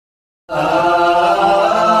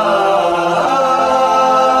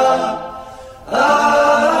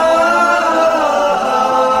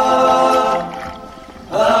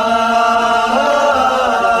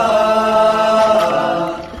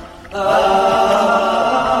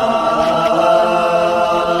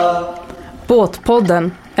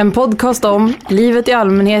Båtpodden, en podcast om livet i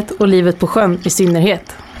allmänhet och livet på sjön i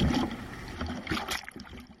synnerhet.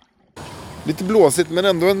 Lite blåsigt men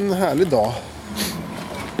ändå en härlig dag.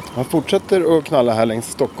 Jag fortsätter att knalla här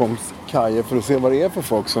längs Stockholms kajer för att se vad det är för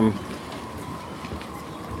folk som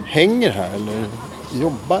hänger här eller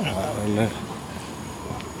jobbar här eller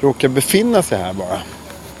råkar befinna sig här bara.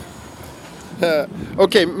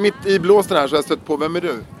 Okej, mitt i blåsten här så har jag stött på, vem är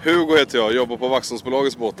du? Hugo heter jag, jobbar på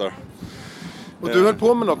Vaxholmsbolagets båtar. Och du höll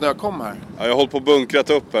på med något när jag kom här? Ja, jag har hållit på bunkrat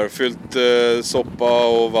upp här, fyllt soppa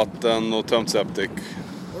och vatten och tömt septik.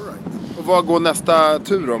 All right. Och vad går nästa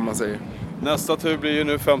tur om man säger? Nästa tur blir ju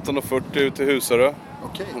nu 15:40 ut till Husarö.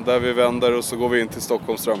 Okej. Där vi vänder och så går vi in till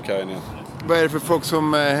Stockholms strömkajen igen. Vad är det för folk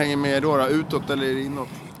som hänger med då? Utåt eller inåt?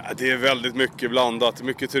 Ja, det är väldigt mycket blandat.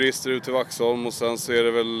 Mycket turister ut till Vaxholm och sen så är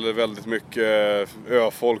det väl väldigt mycket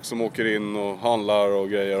öfolk som åker in och handlar och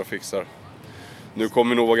grejer och fixar. Nu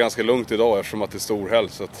kommer det nog vara ganska lugnt idag eftersom att det är stor helg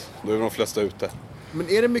så att då är de flesta ute. Men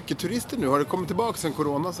är det mycket turister nu? Har det kommit tillbaka sen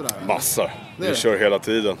corona sådär? Massor. Vi kör hela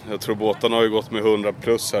tiden. Jag tror båtarna har ju gått med 100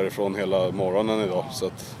 plus härifrån hela morgonen idag. Så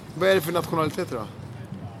att... Vad är det för nationaliteter då?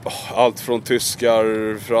 Allt från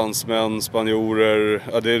tyskar, fransmän, spanjorer.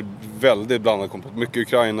 Ja, det är väldigt blandat kompott. Mycket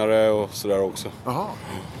ukrainare och sådär också. Jaha.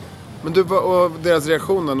 Men du, och deras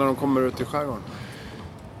reaktioner när de kommer ut i skärgården?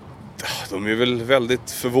 De är väl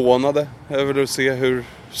väldigt förvånade över att se hur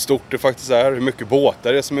stort det faktiskt är. Hur mycket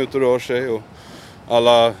båtar det är som är ute och rör sig. Och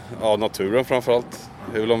alla, naturen framförallt.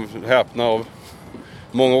 Det är väl de häpna av.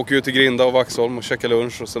 Många åker ut till Grinda och Vaxholm och käkar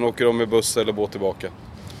lunch. Och sen åker de med buss eller båt tillbaka.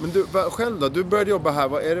 Men du, själv då? Du började jobba här.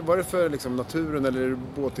 Var det för liksom, naturen eller är det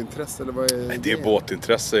båtintresse? Eller vad är det? Nej, det är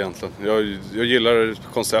båtintresse egentligen. Jag gillar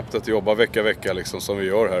konceptet att jobba vecka liksom som vi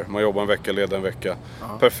gör här. Man jobbar en vecka, leder en vecka.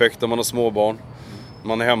 Aha. Perfekt när man har små barn.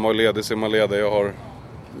 Man är hemma och ledig så är man ledig. Jag har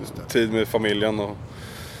tid med familjen och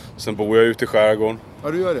sen bor jag ute i skärgården.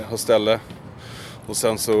 Ja, du gör det? Har ställe. Och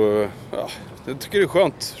sen så, jag tycker det är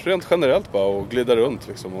skönt rent generellt bara att glida runt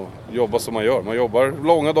liksom och jobba som man gör. Man jobbar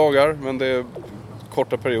långa dagar men det är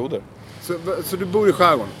korta perioder. Så du bor i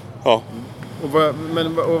skärgården? Ja.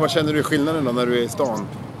 Och vad känner du i skillnaden då när du är i stan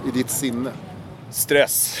i ditt sinne?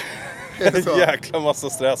 Stress. En jäkla massa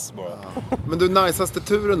stress bara. Ja. Men du, najsaste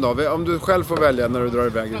turen då? Om du själv får välja när du drar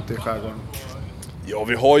iväg ut i skärgården. Ja,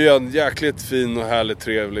 vi har ju en jäkligt fin och härligt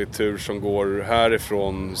trevlig tur som går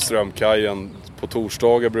härifrån Strömkajen. På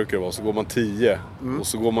torsdagar brukar det vara, så går man 10. Och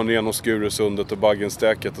så går man igenom Skuresundet och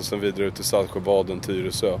Baggenstäket och sen vidare ut till Saltsjöbaden,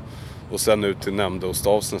 Tyresö. Och sen ut till Nämnde och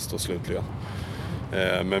Stavsnäs då slutligen.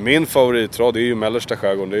 Men min favoritrad är ju mellersta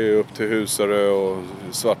skärgården. Det är ju upp till Husarö och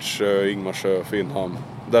Svartsjö, Ingmarsö, Finnhamn.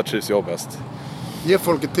 Där trivs jag bäst. Ge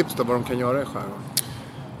folk ett tips då vad de kan göra i skärgården.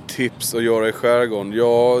 Tips att göra i skärgården?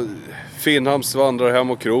 Ja, Finnhamns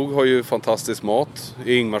vandrarhem och krog har ju fantastisk mat.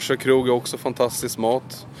 Ingmarsö krog är också fantastisk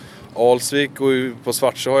mat. Alsvik och på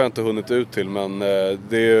Svartsjö har jag inte hunnit ut till, men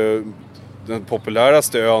det är den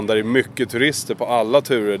populäraste ön där det är mycket turister på alla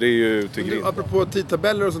turer. Det är ju till Grinda. Apropå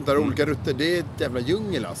tidtabeller och sånt där, olika rutter, det är ett jävla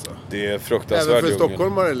djungel alltså. Det är fruktansvärt även för djungel.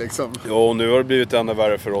 stockholmare liksom. Ja, och nu har det blivit ännu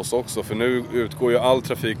värre för oss också. För nu utgår ju all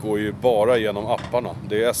trafik går ju bara genom apparna.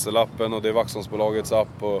 Det är SL-appen och det är Vaxholmsbolagets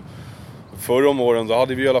app. Och förr om åren då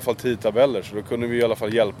hade vi i alla fall tidtabeller. Så då kunde vi i alla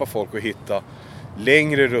fall hjälpa folk att hitta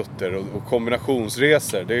längre rutter och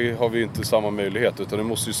kombinationsresor. Det har vi ju inte samma möjlighet. Utan du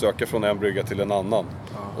måste ju söka från en brygga till en annan.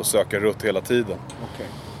 Och söka rutt hela tiden. Okay.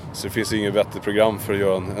 Så det finns inget vettigt program för att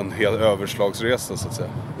göra en hel överslagsresa så att säga.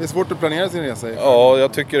 Det är svårt att planera sin resa. Ja,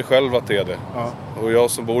 jag tycker själv att det är det. Ja. Och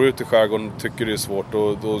jag som bor ute i skärgården tycker det är svårt.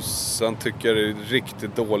 Och sen tycker jag det är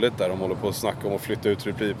riktigt dåligt där. De håller på att snacka om att flytta ut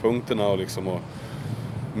replipunkterna och liksom och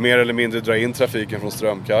mer eller mindre dra in trafiken från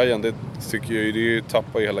Strömkajen. Det tycker jag det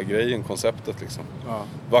tappar ju hela grejen, konceptet liksom. Ja.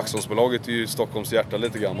 Vaxholmsbolaget är ju Stockholms hjärta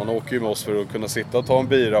lite grann. Man åker ju med oss för att kunna sitta och ta en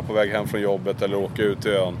bira på väg hem från jobbet eller åka ut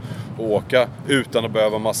till ön och åka utan att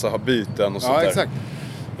behöva massa byten och sånt där. Ja, exakt.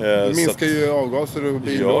 Det minskar ju avgaser och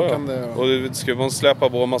bilåkande. Ja. Och ska man släppa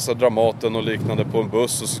på en massa Dramaten och liknande på en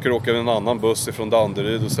buss och så ska du åka en annan buss ifrån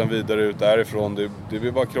Danderyd och sen vidare ut därifrån. Det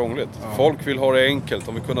blir bara krångligt. Ja. Folk vill ha det enkelt.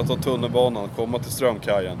 De vill kunna ta tunnelbanan, komma till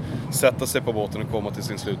Strömkajen, sätta sig på båten och komma till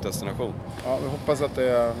sin slutdestination. Ja, vi hoppas att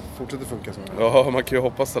det fortsätter funka så. Ja, man kan ju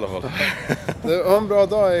hoppas i alla fall. Du, ha en bra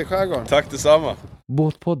dag i skärgården. Tack detsamma.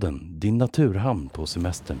 Båtpodden, din naturhamn på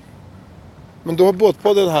semestern. Men då har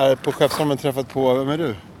Båtpodden här på Skeppsholmen träffat på, vem är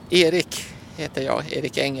du? Erik heter jag,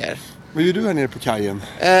 Erik Enger. Vad gör du här nere på kajen?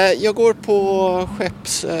 Jag går på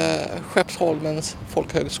Skeppsholmens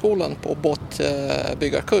folkhögskolan på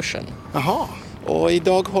båtbyggarkursen. Jaha. Och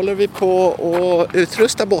idag håller vi på att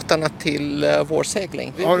utrusta båtarna till vår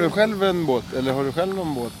segling. Har du själv en båt? Eller har du själv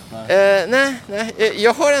någon båt? Nej.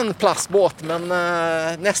 Jag har en plastbåt, men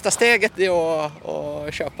nästa steget är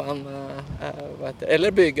att köpa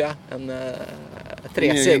eller bygga en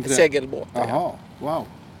segelbåt. Jaha, wow.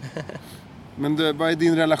 Men vad är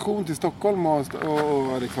din relation till Stockholm och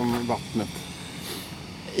liksom vattnet?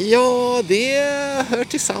 Ja, det hör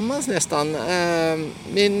tillsammans nästan.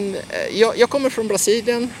 Jag kommer från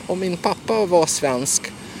Brasilien och min pappa var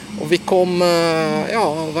svensk. Och vi kom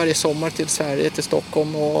varje sommar till Sverige, till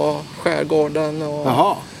Stockholm och skärgården.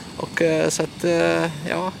 Jaha. Och så att,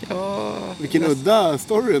 Vilken udda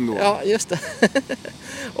story ändå. Ja, just det.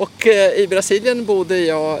 Och i Brasilien bodde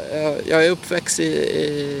jag är uppväxt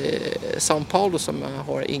i São Paulo som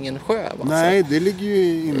har ingen sjö. Nej, det ligger ju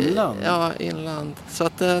i inland. Ja, inland. Så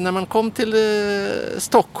att när man kom till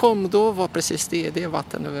Stockholm, då var precis det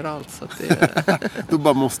vatten överallt. Så att Då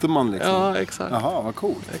bara måste man liksom. Ja, exakt. Jaha, vad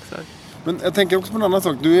coolt. Exakt. Men jag tänker också på en annan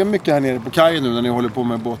sak. Du är mycket här nere på kajen nu när ni håller på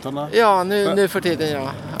med båtarna. Ja, nu för tiden,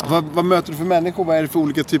 ja. Vad möter du för människor? Vad är det för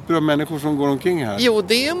olika typer av människor som går omkring här? Jo,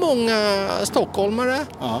 det är många stockholmare.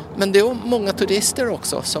 Ja. Men det är många turister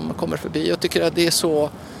också som kommer förbi och tycker att det är så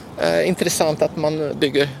intressant att man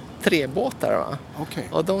bygger träbåtar. Va? Okay.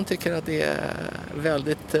 Och de tycker att det är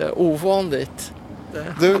väldigt ovanligt.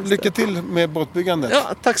 Du, lycka till med båtbyggandet. Ja,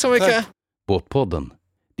 tack så mycket. Tack. Båtpodden,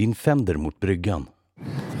 din fender mot bryggan.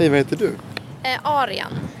 Hej, vad heter du?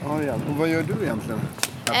 Arian. Arian. Och vad gör du egentligen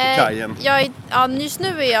här på kajen? Just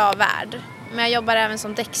nu är jag värd. Men jag jobbar även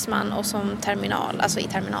som däcksman och som terminal, alltså i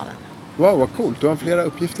terminalen. Wow, vad coolt. Du har flera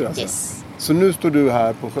uppgifter alltså. Yes. Så nu står du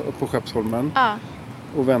här på Skeppsholmen Ja.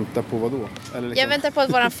 och väntar på vad då? Eller liksom... Jag väntar på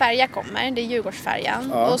att våran färja kommer, det är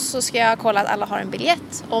Djurgårdsfärjan. Ja. Och så ska jag kolla att alla har en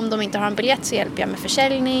biljett. Om de inte har en biljett så hjälper jag med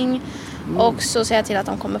försäljning. Och så ser jag till att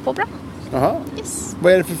de kommer på bra. Aha. Yes.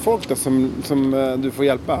 Vad är det för folk då som du får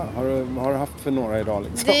hjälpa? Har du haft för några idag?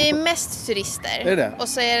 Liksom? Det är mest turister. Är det? Och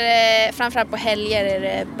så är det framförallt på helger är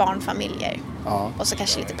det barnfamiljer. Ja. Och så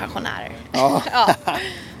kanske lite pensionärer. Ja. Ja.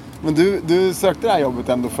 Men du sökte det här jobbet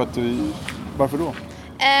ändå för att du... Varför då?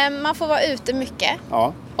 Man får vara ute mycket.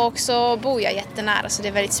 Ja. Och så bor jag jättenära så det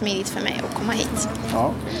är väldigt smidigt för mig att komma hit.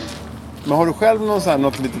 Ja. Men har du själv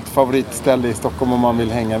något litet favoritställe i Stockholm om man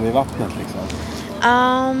vill hänga vid vattnet liksom?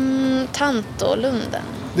 Tantolunden.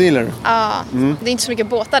 Det gillar du? Ja, det är inte så mycket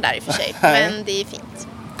båtar där i och för sig. Men det är fint.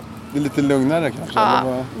 Det är lite lugnare kanske? Ja,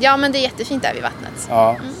 eller vad? ja men det är jättefint där vid vattnet.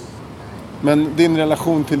 Ja. Men din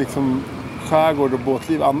relation till liksom skärgård och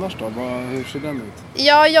båtliv annars då? Hur ser den ut?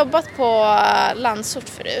 Jag har jobbat på Landsort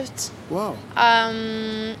förut. Wow.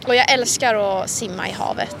 Och jag älskar att simma i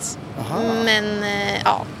havet. Aha. Men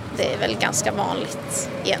det är väl ganska vanligt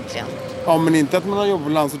egentligen. Ja, men inte att man har jobbat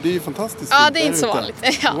på Landsort, det är ju fantastiskt. Ja, det är inte så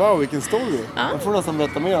vanligt. Ja. Wow, vilken story. Ja. Jag får nästan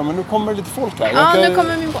berätta mer, men nu kommer det lite folk här. Ja, nu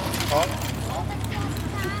kommer min båt. Ja.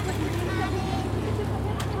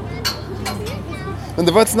 Men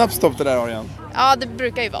det var ett snabbt stopp det där, Arian. Ja, det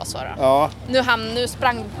brukar ju vara så då. Ja. Nu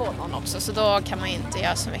sprang vi på någon också, så då kan man ju inte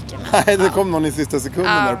göra så mycket. Men, Nej, det kom någon i sista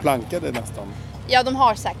sekunden Ja. där och plankade nästan. Ja, de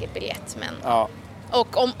har säkert biljett, men... Ja.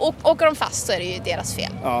 Och om åker de fast så är det ju deras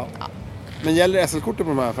fel. Ja. Ja. Men gäller SL-kortet på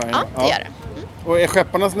de här färgerna? Ja, det gör det. Och är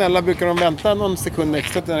skepparna snälla, brukar de vänta någon sekund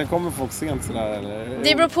extra till när det kommer folk sent sådär, eller?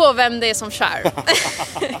 Det beror på vem det är som kör.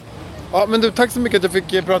 Ja, men du, tack så mycket att jag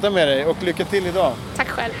fick prata med dig och lycka till idag. Tack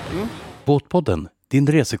själv. Båtpodden, din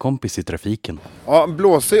resekompis i trafiken. Ja,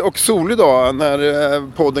 blåsig och solig dag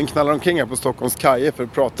när podden knallar omkring här på Stockholms kajer för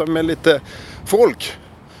att prata med lite folk.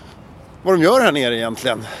 Vad de gör här nere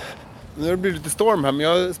egentligen. Nu har det blivit lite storm här, men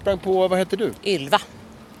jag sprang på, vad heter du? Ylva.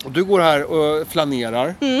 Och du går här och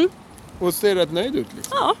flanerar. Och ser rätt nöjd ut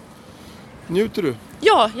liksom. Ja. Njuter du?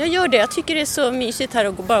 Ja, jag gör det. Jag tycker det är så mysigt här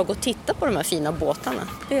att bara gå och titta på de här fina båtarna.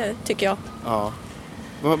 Det tycker jag. Ja.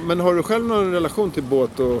 Men har du själv någon relation till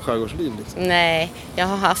båt och skärgårdsliv liksom? Nej, jag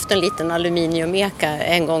har haft en liten aluminiumeka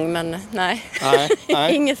en gång, men nej.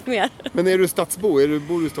 Nej. Inget mer. Men är du stadsbo?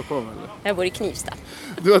 Bor du i Stockholm eller? Jag bor i Knivsta.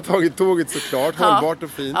 Du har tagit tåget såklart, hållbart och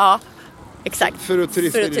fint. Ja, exakt. För att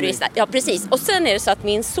turista. Ja, precis. Och sen är det så att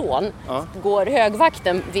min son går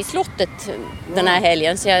högvakten vid slottet den här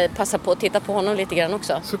helgen. Så jag passar på att titta på honom lite grann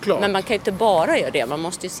också. Såklart. Men man kan ju inte bara göra det. Man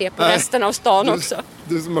måste ju se på resten av stan också.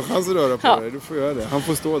 Du som har chans att röra på dig, du får göra det. Han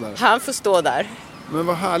får stå där. Han får stå där. Men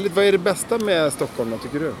vad härligt. Vad är det bästa med Stockholm då,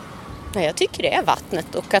 tycker du? Nej, jag tycker det är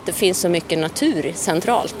vattnet och att det finns så mycket natur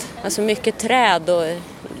centralt. Alltså mycket träd och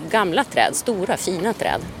gamla träd, stora fina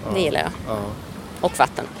träd. Det gillar jag. Ja. Och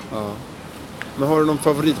vatten. Ja. Men har du någon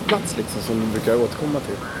favoritplats liksom som du brukar återkomma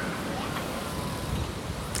till?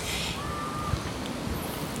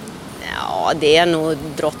 Ja, det är nog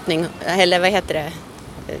Drottning, eller vad heter det?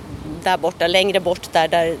 Där borta, längre bort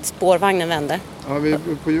där spårvagnen vänder. Ja, vi är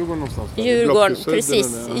på Djurgården någonstans. Djurgården,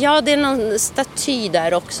 precis. Ja, det är någon staty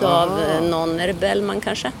där också av någon Bellman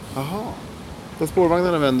kanske. Jaha. Där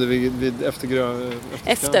spårvagnarna vänder vid efter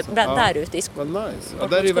där ute i skogen. Vad nice. Ja,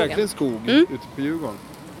 där är verkligen skog ute på Djurgården.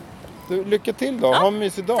 Du, lycka till då. Ha en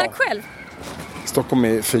mysig dag. Tack själv. Stockholm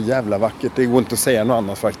är för jävla vackert. Det går inte att säga något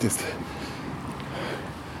annat faktiskt.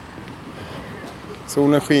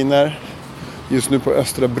 Solen skiner. Just nu på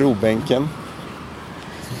Östra Brobänken.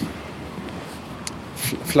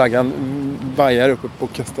 Flaggan vajar uppe på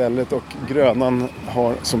kastellet och Grönan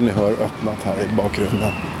har, som ni hör, öppnat här i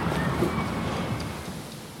bakgrunden.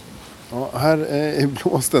 Ja, här i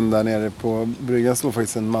blåsten där nere på bryggan står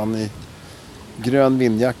faktiskt en man i grön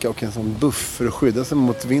vindjacka och en sån buff för att skydda sig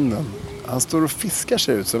mot vinden. Han står och fiskar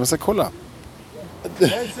sig ut, så jag ska kolla.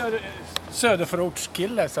 Jag är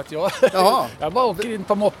söderförortskille, så att jag bara åker in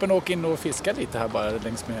på moppen och åker in och fiskar lite här bara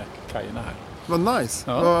längs med kajerna här. Vad nice.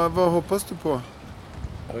 Ja. Vad hoppas du på?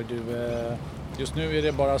 Just nu är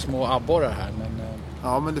det bara små abborrar här.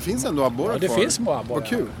 Men det finns ändå abborrar kvar. Ja, det finns små abborrar. Vad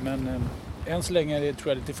kul. Men än så länge tror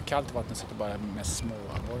jag lite för kallt i vattnet så det bara mest små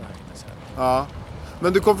abborrar här inne. Så här. Ja.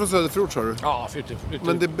 Men du kom från söderförort, sa du? Ja,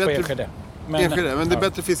 men det är bättre, på Enskede. Men det är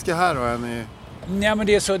bättre fiske här då än i... Nej, men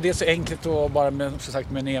det är så enkelt att bara med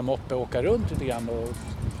en e-moppe åka runt lite grann och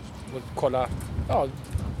kolla,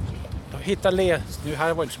 hitta nu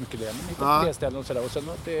här var inte så mycket men hitta leställen och sådär. Och sen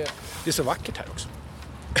det är så vackert här också.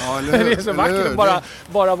 Ja, det är så vackert att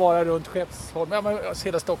bara vara runt Skeppsholm. Ja, men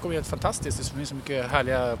hela Stockholm är helt fantastiskt. Det finns så mycket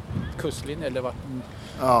härliga kustlinjer eller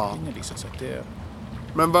vattenlinjer liksom, så att det...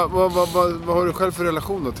 Men vad har du själv för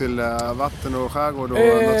relation då till vatten och skärgård och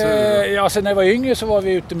natur? Ja, sen när jag var yngre så var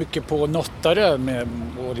vi ute mycket på Nottarö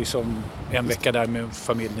och liksom en vecka där med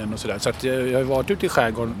familjen och sådär. Så att jag har varit ute i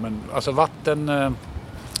skärgården, men alltså vatten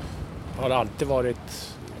har alltid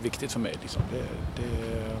varit viktigt för mig. Liksom.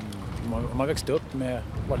 Man har växt upp med,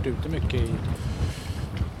 varit ute mycket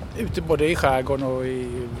ute både i skärgården och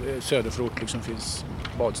i söderförort liksom, finns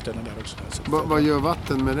badställen där också. Vad gör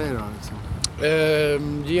vatten med dig då? Liksom?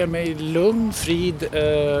 Ger mig lugn, frid,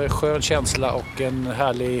 skön känsla och en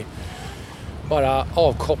härlig, bara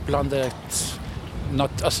avkopplande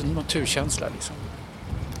naturkänsla liksom.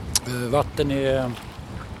 Vatten är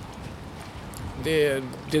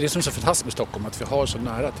det som är så fantastiskt med Stockholm, att vi har så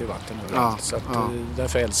nära till vatten överallt. Så att,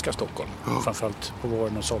 därför älskar Stockholm, framförallt på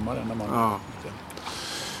våren och sommaren när man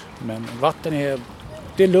men vatten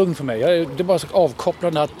det är lugn för mig. Det är bara så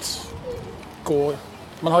avkopplande att gå.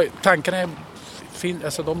 Man har tankarna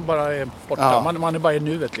alltså de bara är borta. Man är bara i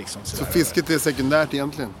nuet liksom. Så fisket är sekundärt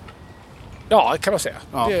egentligen? Ja, kan man säga.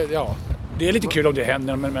 Det är lite kul om det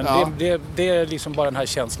händer, men det är liksom bara den här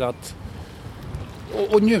känslan att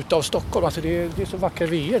och njuta av Stockholm. Alltså det är så vackra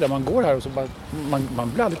vyer där man går här och så bara,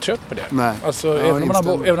 man blir aldrig trött på det. Nej. Alltså, även om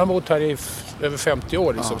man har bott här i över 50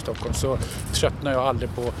 år i Stockholm, så tröttnar jag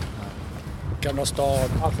aldrig på Gamla stan,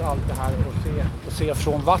 alltså allt det här och se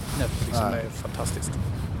från vattnet liksom är fantastiskt.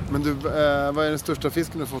 Men du, vad är den största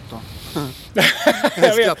fisken du fått då?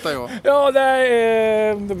 Jag skrattar jag. Ja,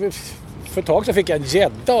 för ett tag så fick jag en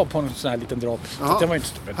gädda på en sån här liten dropp. Det var inte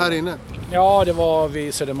stort. Här inne? Ja, det var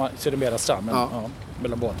vid Södermerastrand,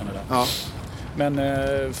 mellan båtarna där. Ja.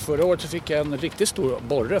 Men förra året så fick jag en riktigt stor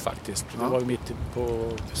borre faktiskt. Det var mitt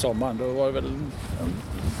på sommaren. Då var det väl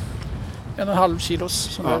 1,5 kilos,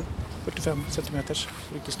 sån där 45 centimeters,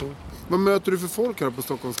 riktigt stor. Vad möter du för folk här på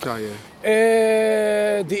Stockholms kajer?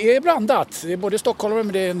 Det är blandat. Det är både stockholmare,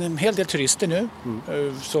 men det är en hel del turister nu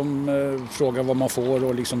som frågar vad man får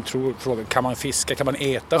och liksom frågar, kan man fiska, kan man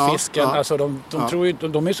äta fisken? Alltså de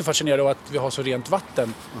är så fascinerade av att vi har så rent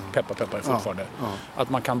vatten, peppar fortfarande. Att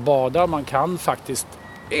man kan bada, man kan faktiskt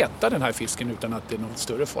äta den här fisken utan att det är någon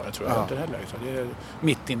större fara, tror jag inte heller. Så det är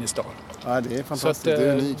mitt inne i stan. Ja, det är fantastiskt, det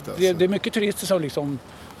är unikt alltså. Det är mycket turister som liksom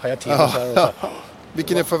hajar till och så här.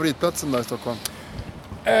 Vilken är favoritplatsen där i Stockholm?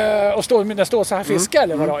 Och stå så här fiska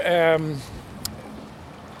eller vadå?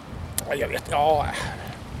 Jag vet,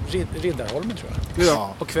 Riddarholmen tror jag.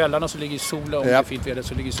 Ja. På kvällarna så ligger solen, om det är fint väder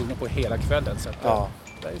så ligger solen på hela kvällen. Så att,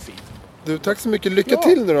 det är fint. Du, tack så mycket. Lycka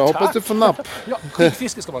till nu då. Hoppas du får napp. Ja,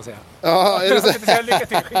 skitfiske ska man säga. Ja, är det så? Lycka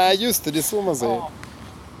till. Just det är så man säger.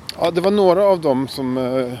 Ja, det var några av dem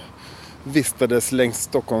som vistades längs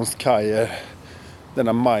Stockholms kajer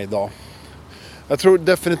denna majdag. Jag tror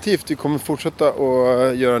definitivt vi kommer fortsätta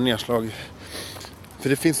att göra nedslag. För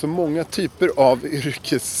det finns så många typer av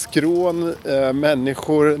yrkesskrån,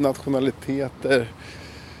 människor, nationaliteter.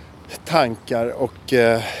 tankar och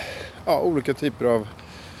olika typer av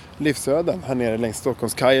livsöden här nere längs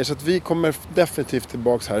Stockholms kajer. Så att vi kommer definitivt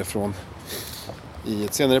tillbaks härifrån i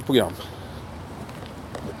ett senare program.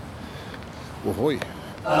 Ohoj!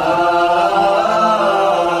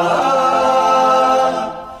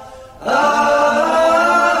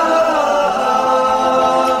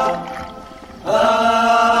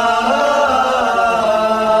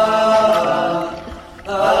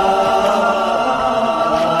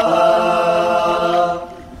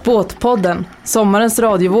 Båtpodden, sommarens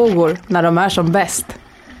radiovågor när de är som bäst.